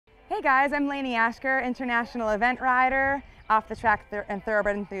Hey guys, I'm Lainey Ashker, international event rider, off the track and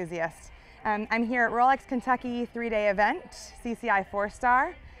thoroughbred enthusiast. I'm here at Rolex Kentucky 3-day event, CCI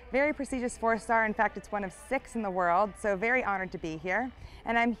 4-star. Very prestigious 4-star, in fact it's one of 6 in the world, so very honored to be here.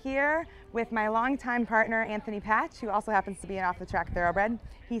 And I'm here with my longtime partner Anthony Patch, who also happens to be an off-the-track thoroughbred.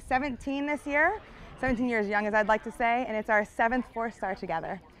 He's 17 this year, 17 years young as I'd like to say, and it's our 7th 4-star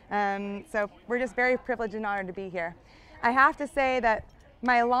together. So we're just very privileged and honored to be here. I have to say that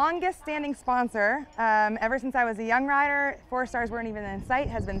my longest standing sponsor, ever since I was a young rider, 4-stars weren't even in sight,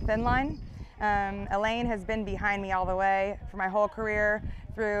 has been ThinLine. Elaine has been behind me all the way for my whole career,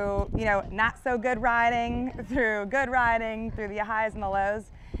 through not so good riding, through good riding, through the highs and the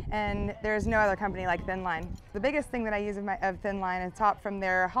lows, and there's no other company like ThinLine. The biggest thing that I use of ThinLine is top from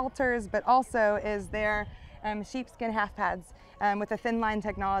their halters, but also is their sheepskin half pads with the ThinLine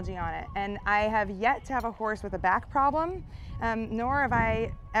technology on it. And I have yet to have a horse with a back problem, nor have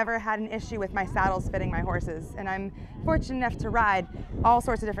I ever had an issue with my saddles fitting my horses. And I'm fortunate enough to ride all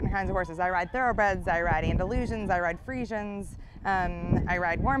sorts of different kinds of horses. I ride thoroughbreds, I ride Andalusians, I ride Friesians, I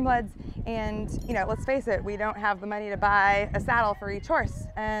ride warmbloods, and let's face it, we don't have the money to buy a saddle for each horse.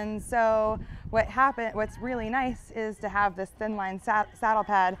 And so what's really nice is to have this ThinLine saddle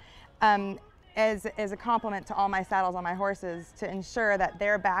pad as a complement to all my saddles on my horses, to ensure that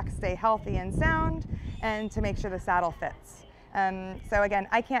their backs stay healthy and sound and to make sure the saddle fits. So again,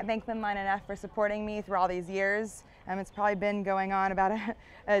 I can't thank ThinLine enough for supporting me through all these years. It's probably been going on about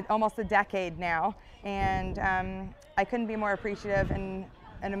almost a decade now, and I couldn't be more appreciative, and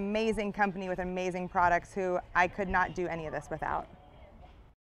an amazing company with amazing products who I could not do any of this without.